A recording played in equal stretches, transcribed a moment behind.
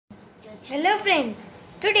Hello friends,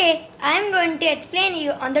 today I am going to explain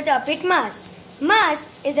you on the topic Mars. Mars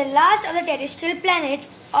is the last of the terrestrial planets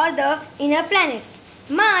or the inner planets.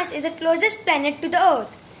 Mars is the closest planet to the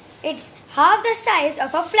Earth. It's half the size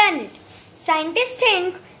of a planet. Scientists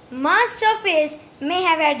think Mars' surface may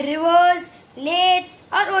have had rivers, lakes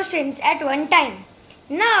or oceans at one time.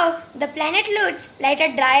 Now the planet looks like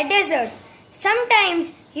a dry desert.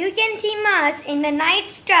 Sometimes you can see Mars in the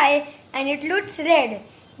night sky and it looks red.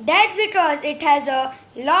 That's because it has a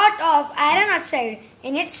lot of iron oxide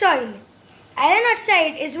in its soil. Iron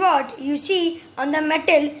oxide is what you see on the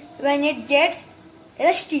metal when it gets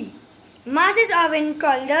rusty. Mars is often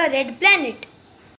called the red planet.